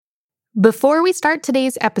Before we start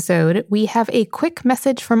today's episode, we have a quick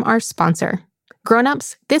message from our sponsor.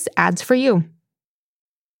 Grown-ups, this ad's for you.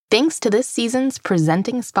 Thanks to this season's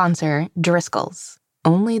presenting sponsor, Driscoll's.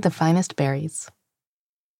 Only the finest berries.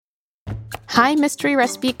 Hi, Mystery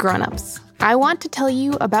Recipe grown-ups. I want to tell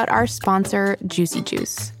you about our sponsor, Juicy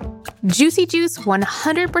Juice. Juicy Juice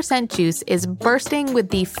 100% juice is bursting with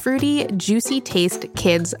the fruity, juicy taste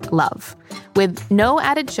kids love. With no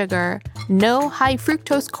added sugar, no high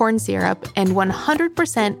fructose corn syrup, and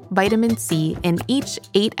 100% vitamin C in each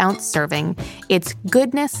 8-ounce serving, it's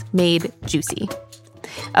goodness made juicy.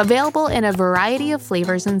 Available in a variety of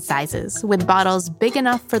flavors and sizes, with bottles big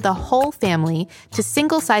enough for the whole family to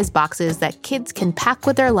single-size boxes that kids can pack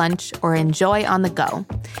with their lunch or enjoy on the go.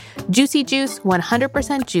 Juicy Juice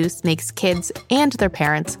 100% juice makes kids and their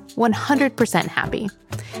parents 100% happy.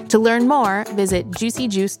 To learn more, visit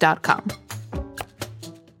juicyjuice.com.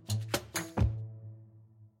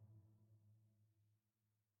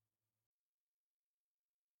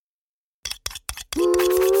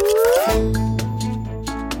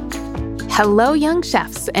 Hello, young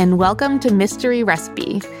chefs, and welcome to Mystery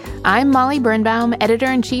Recipe. I'm Molly Birnbaum,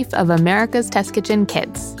 editor-in-chief of America's Test Kitchen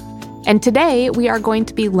Kids. And today, we are going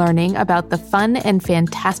to be learning about the fun and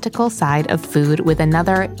fantastical side of food with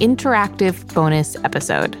another interactive bonus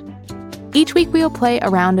episode. Each week, we'll play a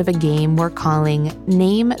round of a game we're calling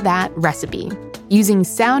Name That Recipe. Using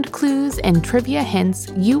sound clues and trivia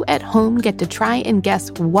hints, you at home get to try and guess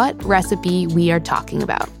what recipe we are talking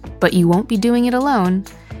about. But you won't be doing it alone.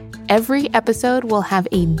 Every episode will have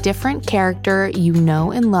a different character you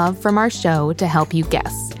know and love from our show to help you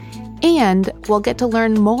guess. And we'll get to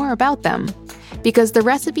learn more about them, because the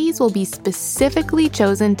recipes will be specifically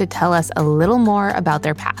chosen to tell us a little more about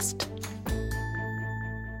their past.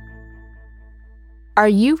 Are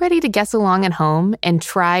you ready to guess along at home and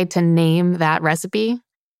try to name that recipe?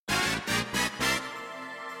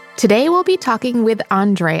 Today we'll be talking with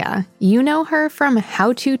Andrea. You know her from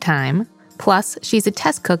How To Time. Plus, she's a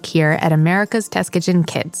test cook here at America's Test Kitchen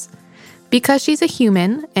Kids. Because she's a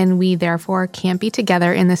human, and we therefore can't be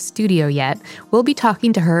together in the studio yet, we'll be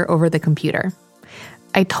talking to her over the computer.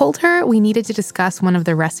 I told her we needed to discuss one of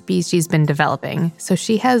the recipes she's been developing, so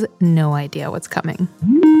she has no idea what's coming.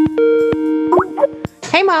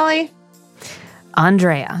 Hey, Molly.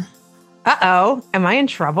 Andrea. Uh-oh, am I in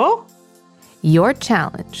trouble? Your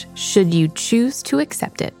challenge, should you choose to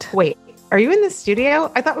accept it. Wait. Are you in the studio?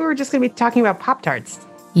 I thought we were just going to be talking about Pop-Tarts.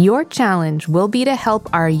 Your challenge will be to help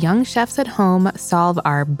our young chefs at home solve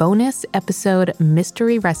our bonus episode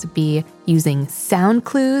mystery recipe using sound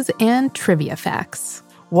clues and trivia facts.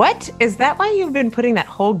 What? Is that why you've been putting that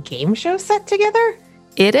whole game show set together?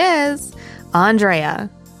 It is. Andrea,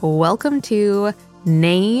 welcome to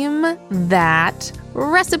Name That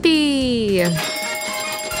Recipe.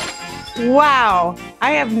 Wow,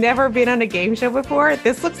 I have never been on a game show before.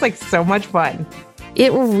 This looks like so much fun.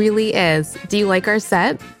 It really is. Do you like our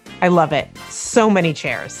set? I love it. So many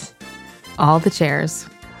chairs. All the chairs.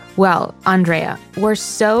 Well, Andrea, we're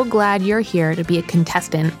so glad you're here to be a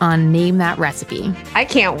contestant on Name That Recipe. I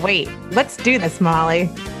can't wait. Let's do this, Molly.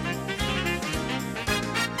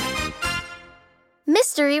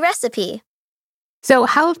 Mystery Recipe. So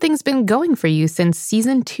how have things been going for you since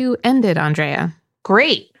season 2 ended, Andrea?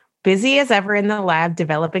 Great. Busy as ever in the lab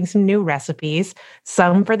developing some new recipes,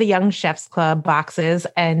 some for the Young Chefs Club boxes,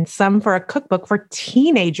 and some for a cookbook for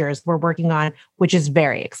teenagers we're working on, which is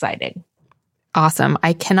very exciting. Awesome.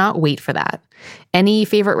 I cannot wait for that. Any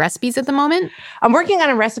favorite recipes at the moment? I'm working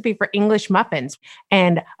on a recipe for English muffins,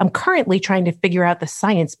 and I'm currently trying to figure out the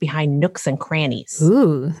science behind nooks and crannies.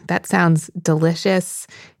 Ooh, that sounds delicious.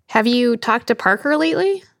 Have you talked to Parker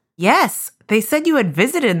lately? Yes, they said you had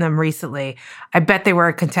visited them recently. I bet they were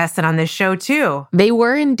a contestant on this show, too. They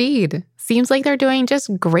were indeed. Seems like they're doing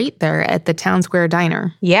just great there at the Town Square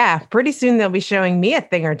Diner. Yeah, pretty soon they'll be showing me a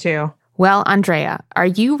thing or two. Well, Andrea, are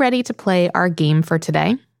you ready to play our game for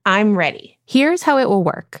today? I'm ready. Here's how it will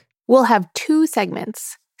work. We'll have 2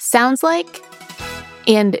 segments, Sounds Like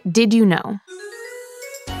and Did You Know?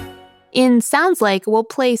 In Sounds Like, we'll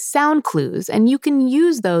play sound clues, and you can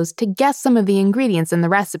use those to guess some of the ingredients in the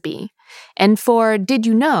recipe. And for Did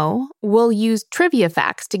You Know, we'll use trivia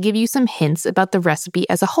facts to give you some hints about the recipe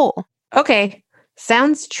as a whole. Okay,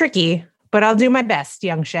 sounds tricky, but I'll do my best,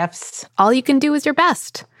 young chefs. All you can do is your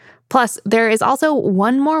best. Plus, there is also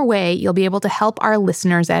one more way you'll be able to help our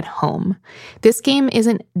listeners at home. This game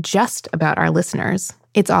isn't just about our listeners.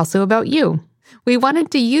 It's also about you. We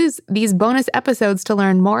wanted to use these bonus episodes to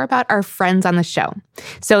learn more about our friends on the show.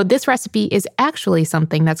 So this recipe is actually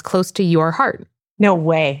something that's close to your heart. No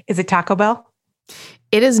way. Is it Taco Bell?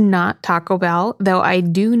 It is not Taco Bell, though I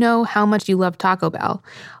do know how much you love Taco Bell.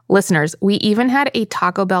 Listeners, we even had a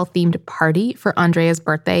Taco Bell themed party for Andrea's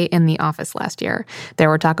birthday in the office last year. There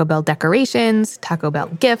were Taco Bell decorations, Taco Bell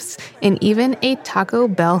gifts, and even a Taco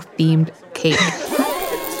Bell themed cake.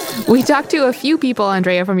 We talked to a few people,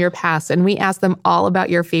 Andrea, from your past, and we asked them all about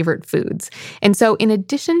your favorite foods. And so in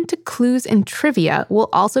addition to clues and trivia, we'll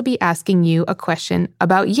also be asking you a question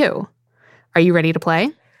about you. Are you ready to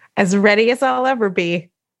play? As ready as I'll ever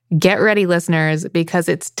be. Get ready, listeners, because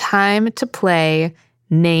it's time to play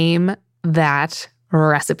Name That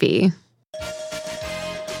Recipe.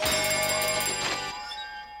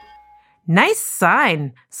 Nice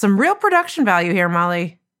sign. Some real production value here,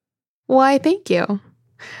 Molly. Why, thank you.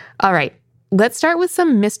 All right, let's start with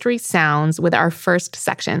some mystery sounds with our first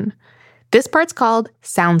section. This part's called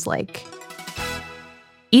Sounds Like.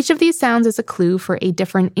 Each of these sounds is a clue for a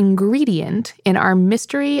different ingredient in our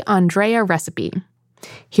mystery Andrea recipe.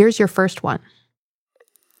 Here's your first one.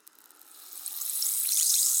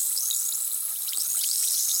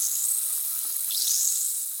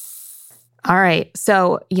 All right,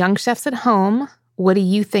 so young chefs at home, what do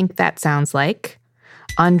you think that sounds like?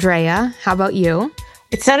 Andrea, how about you?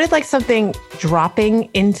 It sounded like something dropping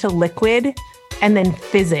into liquid and then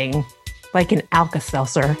fizzing, like an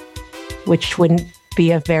Alka-Seltzer, which wouldn't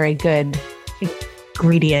be a very good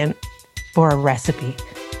ingredient for a recipe.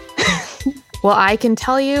 Well, I can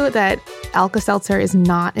tell you that Alka-Seltzer is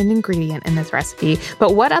not an ingredient in this recipe,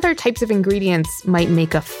 but what other types of ingredients might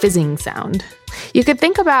make a fizzing sound? You could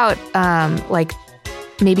think about like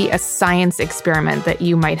maybe a science experiment that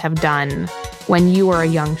you might have done when you were a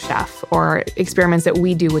young chef, or experiments that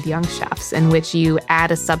we do with young chefs in which you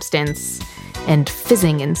add a substance and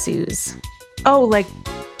fizzing ensues. Oh, like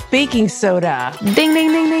baking soda. Ding,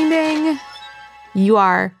 ding, ding, ding, ding. You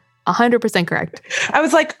are 100% correct. I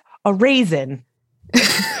was like, a raisin.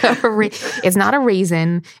 It's not a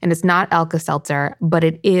raisin and it's not Alka-Seltzer, but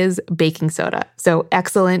it is baking soda. So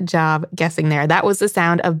excellent job guessing there. That was the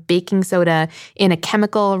sound of baking soda in a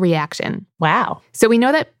chemical reaction. Wow. So we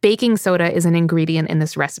know that baking soda is an ingredient in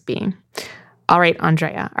this recipe. All right,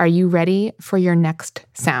 Andrea, are you ready for your next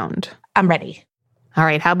sound? I'm ready. All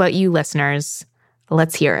right, how about you, listeners?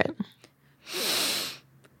 Let's hear it.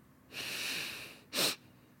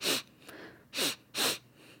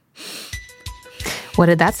 What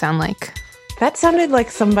did that sound like? That sounded like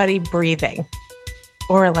somebody breathing,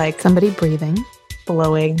 or like Somebody breathing.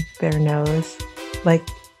 blowing their nose. Like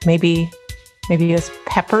maybe it was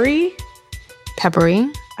peppery. Peppery.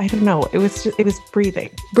 I don't know. It was breathing.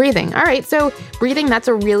 Breathing. All right. So breathing, that's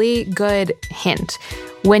a really good hint.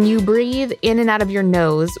 When you breathe in and out of your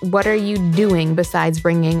nose, what are you doing besides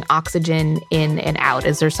bringing oxygen in and out?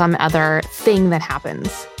 Is there some other thing that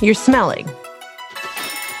happens? You're smelling.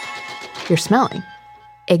 You're smelling.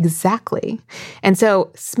 Exactly. And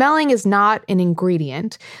so smelling is not an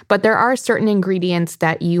ingredient, but there are certain ingredients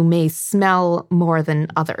that you may smell more than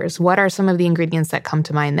others. What are some of the ingredients that come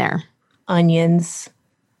to mind there? Onions,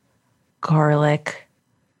 garlic,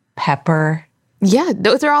 pepper. Yeah,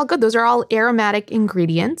 those are all good. Those are all aromatic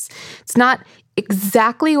ingredients. It's not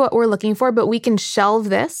exactly what we're looking for, but we can shelve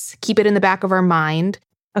this, keep it in the back of our mind.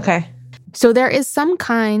 Okay. So there is some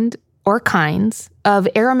kind or kinds of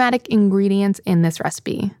aromatic ingredients in this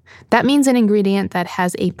recipe. That means an ingredient that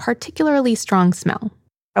has a particularly strong smell.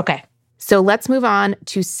 Okay. So let's move on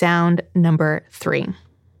to sound number 3.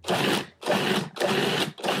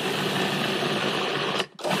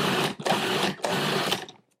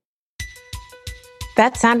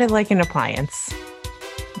 That sounded like an appliance.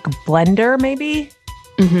 Like a blender, maybe?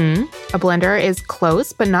 A blender is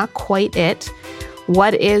close, but not quite it.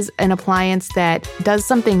 What is an appliance that does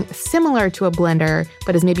something similar to a blender,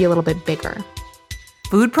 but is maybe a little bit bigger?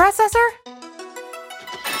 Food processor?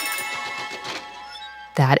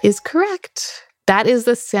 That is correct. That is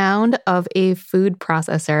the sound of a food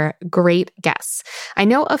processor. Great guess. I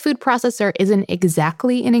know a food processor isn't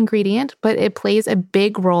exactly an ingredient, but it plays a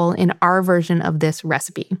big role in our version of this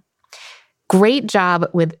recipe. Great job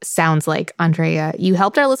with sounds like, Andrea. You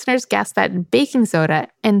helped our listeners guess that baking soda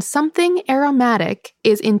and something aromatic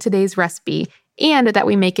is in today's recipe, and that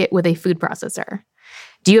we make it with a food processor.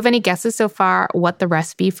 Do you have any guesses so far what the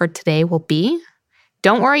recipe for today will be?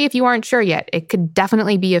 Don't worry if you aren't sure yet. It could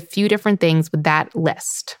definitely be a few different things with that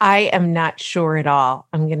list. I am not sure at all.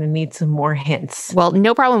 I'm going to need some more hints. Well,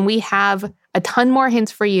 no problem. We have a ton more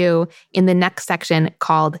hints for you in the next section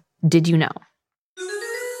called Did You Know?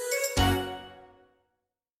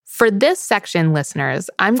 For this section, listeners,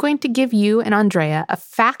 I'm going to give you and Andrea a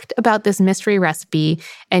fact about this mystery recipe,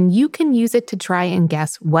 and you can use it to try and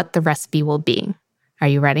guess what the recipe will be. Are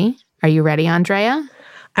you ready? Are you ready, Andrea?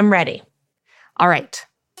 I'm ready. All right.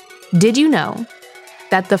 Did you know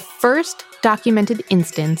that the first documented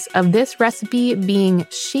instance of this recipe being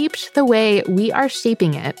shaped the way we are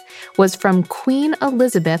shaping it was from Queen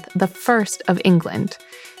Elizabeth I of England?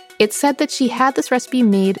 It's said that she had this recipe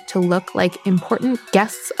made to look like important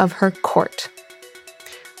guests of her court.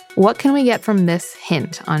 What can we get from this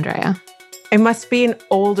hint, Andrea? It must be an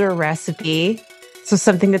older recipe, so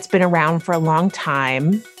something that's been around for a long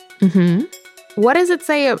time. Mm-hmm. What does it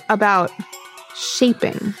say about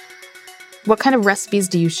shaping? What kind of recipes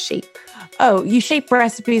do you shape? Oh, you shape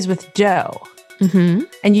recipes with dough. Mm-hmm.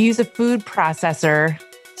 And you use a food processor,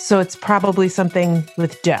 so it's probably something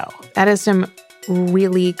with dough. That is some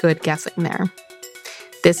really good guessing there.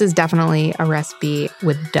 This is definitely a recipe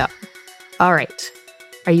with dough. All right.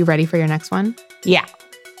 Are you ready for your next one? Yeah.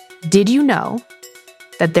 Did you know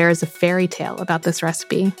that there is a fairy tale about this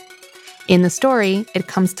recipe? In the story, it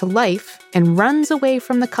comes to life and runs away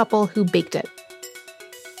from the couple who baked it.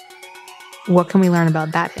 What can we learn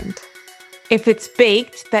about that hint? If it's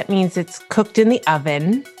baked, that means it's cooked in the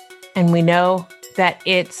oven. And we know that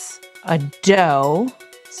it's a dough.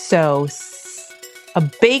 So a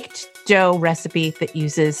baked dough recipe that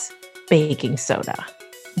uses baking soda.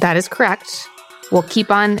 That is correct. We'll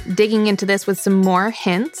keep on digging into this with some more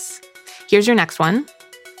hints. Here's your next one.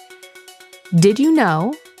 Did you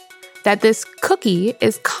know that this cookie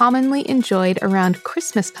is commonly enjoyed around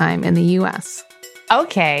Christmas time in the U.S.?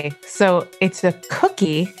 Okay, so it's a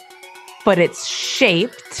cookie, but it's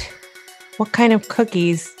shaped. What kind of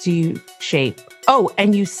cookies do you shape? Oh,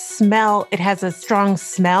 and you smell, it has a strong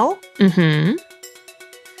smell? Mm-hmm.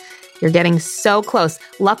 You're getting so close.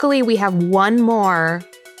 Luckily, we have one more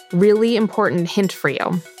really important hint for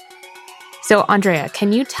you. So, Andrea,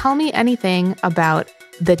 can you tell me anything about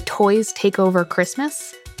The Toys Take Over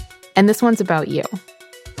Christmas? And this one's about you.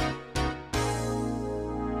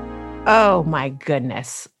 Oh my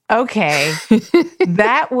goodness. Okay.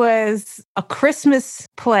 That was a Christmas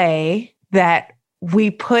play that we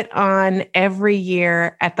put on every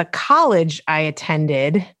year at the college I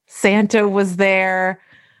attended. Santa was there,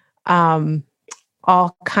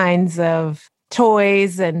 all kinds of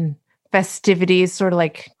toys and festivities, sort of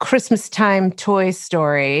like Christmas time Toy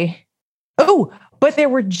Story. Oh, but there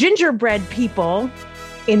were gingerbread people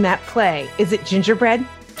in that play. Is it gingerbread?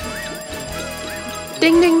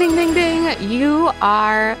 Ding, ding, ding, ding, ding. You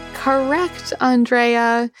are correct,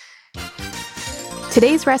 Andrea.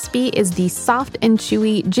 Today's recipe is the soft and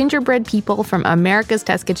chewy gingerbread people from America's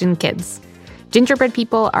Test Kitchen Kids. Gingerbread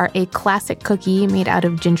people are a classic cookie made out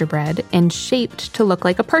of gingerbread and shaped to look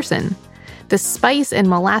like a person. The spice and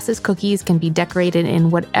molasses cookies can be decorated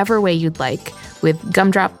in whatever way you'd like, with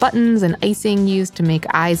gumdrop buttons and icing used to make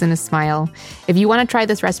eyes and a smile. If you want to try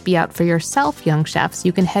this recipe out for yourself, young chefs,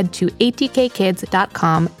 you can head to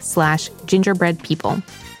atkkids.com/gingerbreadpeople.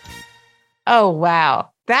 Oh, wow.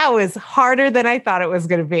 That was harder than I thought it was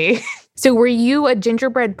going to be. So were you a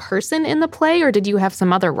gingerbread person in the play, or did you have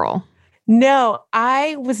some other role? No,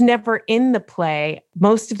 I was never in the play.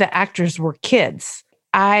 Most of the actors were kids.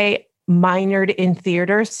 I minored in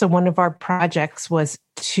theater, so one of our projects was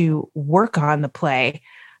to work on the play.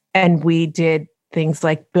 And we did things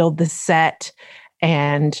like build the set,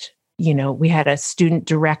 and, we had a student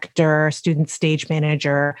director, student stage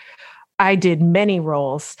manager. I did many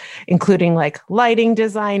roles, including like lighting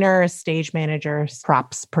designer, stage manager,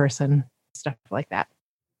 props person, stuff like that.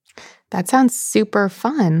 That sounds super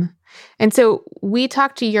fun. And so we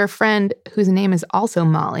talked to your friend, whose name is also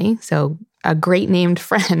Molly, so a great named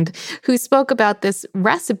friend, who spoke about this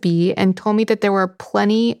recipe and told me that there were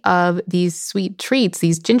plenty of these sweet treats,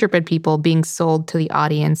 these gingerbread people being sold to the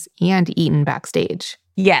audience and eaten backstage.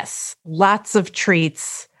 Yes, lots of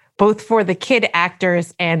treats, both for the kid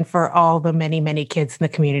actors and for all the many, many kids in the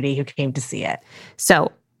community who came to see it.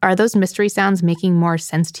 So are those mystery sounds making more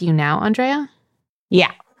sense to you now, Andrea?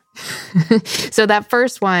 Yeah. So that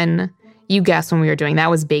first one, you guessed when we were doing, that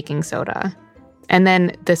was baking soda. And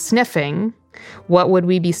then the sniffing, what would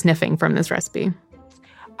we be sniffing from this recipe?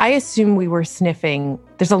 I assume we were sniffing,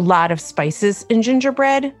 there's a lot of spices in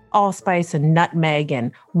gingerbread, allspice and nutmeg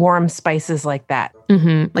and warm spices like that.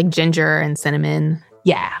 Mm-hmm, like ginger and cinnamon.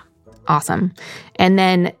 Yeah. Awesome. And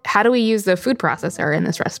then how do we use the food processor in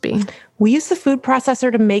this recipe? We use the food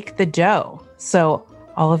processor to make the dough. So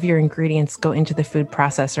all of your ingredients go into the food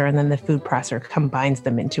processor, and then the food processor combines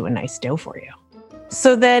them into a nice dough for you.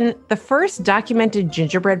 So then the first documented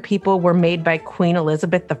gingerbread people were made by Queen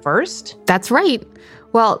Elizabeth I? That's right.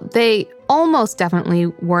 Well, they almost definitely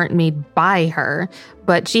weren't made by her,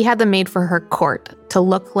 but she had them made for her court to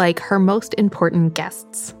look like her most important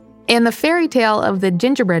guests. And the fairy tale of the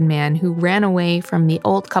gingerbread man who ran away from the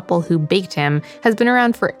old couple who baked him has been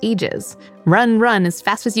around for ages. Run, run as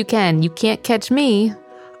fast as you can. You can't catch me.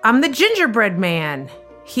 I'm the gingerbread man.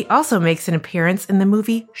 He also makes an appearance in the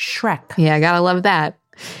movie Shrek. Yeah, gotta love that.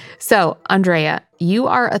 So, Andrea, you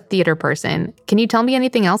are a theater person. Can you tell me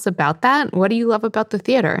anything else about that? What do you love about the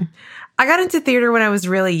theater? I got into theater when I was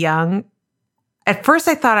really young. At first,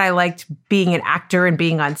 I thought I liked being an actor and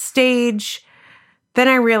being on stage. Then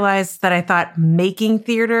I realized that I thought making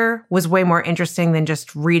theater was way more interesting than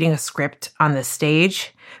just reading a script on the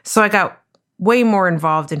stage. So I got way more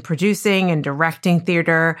involved in producing and directing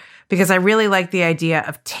theater because I really liked the idea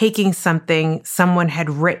of taking something someone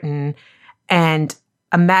had written and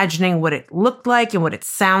imagining what it looked like and what it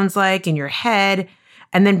sounds like in your head,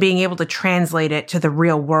 and then being able to translate it to the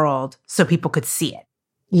real world so people could see it.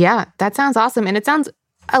 Yeah, that sounds awesome. And it sounds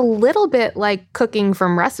a little bit like cooking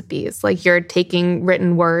from recipes, like you're taking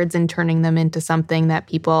written words and turning them into something that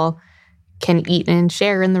people can eat and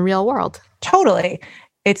share in the real world. Totally.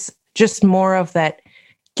 It's just more of that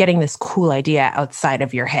getting this cool idea outside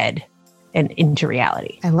of your head and into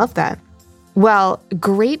reality. I love that. Well,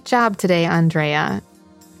 great job today, Andrea.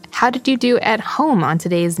 How did you do at home on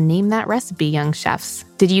today's Name That Recipe, young chefs?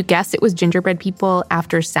 Did you guess it was gingerbread people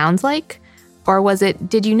after sounds like? Or was it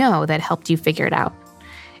did you know that helped you figure it out?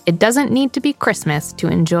 It doesn't need to be Christmas to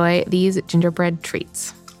enjoy these gingerbread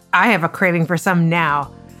treats. I have a craving for some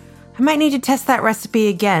now. I might need to test that recipe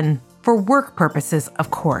again, for work purposes,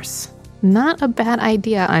 of course. Not a bad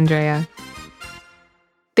idea, Andrea.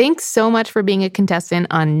 Thanks so much for being a contestant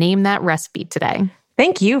on Name That Recipe today.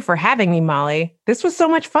 Thank you for having me, Molly. This was so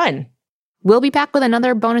much fun. We'll be back with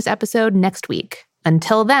another bonus episode next week.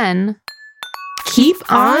 Until then, keep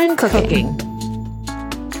on cooking.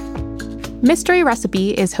 Mystery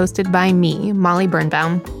Recipe is hosted by me, Molly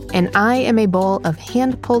Birnbaum, and I am a bowl of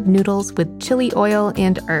hand-pulled noodles with chili oil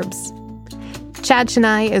and herbs. Chad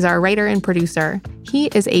Chennai is our writer and producer. He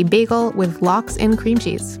is a bagel with lox and cream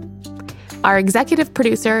cheese. Our executive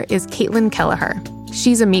producer is Caitlin Kelleher.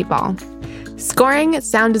 She's a meatball. Scoring,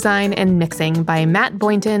 sound design, and mixing by Matt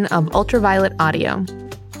Boynton of Ultraviolet Audio.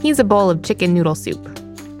 He's a bowl of chicken noodle soup.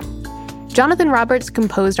 Jonathan Roberts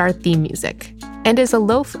composed our theme music and is a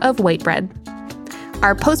loaf of white bread.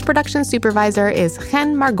 Our post-production supervisor is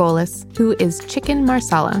Chen Margolis, who is Chicken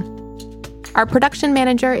Marsala. Our production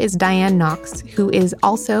manager is Diane Knox, who is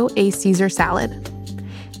also a Caesar salad.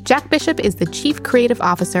 Jack Bishop is the Chief Creative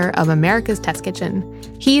Officer of America's Test Kitchen.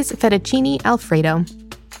 He's Fettuccine Alfredo.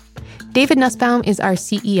 David Nussbaum is our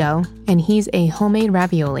CEO, and he's a homemade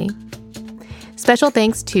ravioli. Special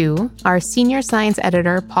thanks to our senior science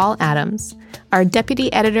editor, Paul Adams, our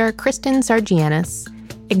deputy editor, Kristen Sargianis,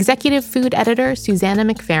 executive food editor, Susanna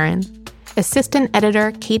McFerrin, assistant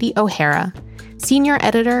editor, Katie O'Hara, senior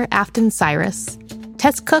editor, Afton Cyrus,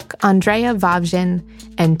 test cook, Andrea Vavjin,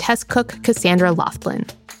 and test cook, Cassandra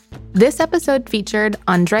Loftland. This episode featured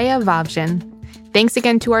Andrea Vavjin. Thanks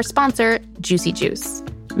again to our sponsor, Juicy Juice.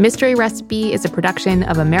 Mystery Recipe is a production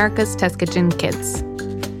of America's Test Kitchen Kids.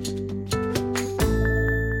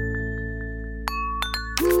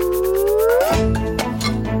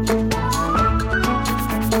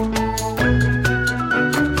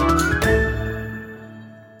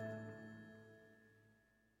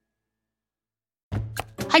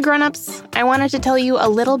 Hi grown-ups, I wanted to tell you a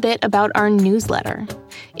little bit about our newsletter.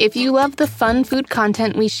 If you love the fun food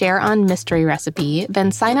content we share on Mystery Recipe,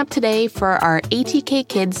 then sign up today for our ATK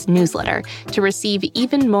Kids newsletter to receive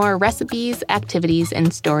even more recipes, activities,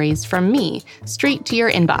 and stories from me straight to your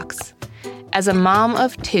inbox. As a mom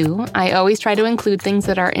of 2, I always try to include things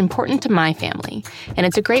that are important to my family, and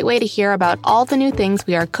it's a great way to hear about all the new things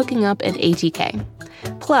we are cooking up at ATK.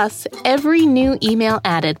 Plus, every new email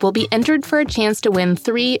added will be entered for a chance to win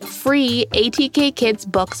 3 free ATK Kids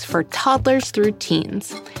books for toddlers through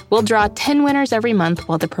teens. We'll draw 10 winners every month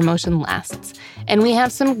while the promotion lasts, and we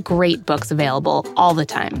have some great books available all the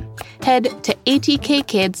time. Head to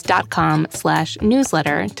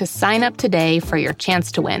atkkids.com/newsletter to sign up today for your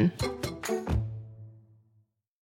chance to win.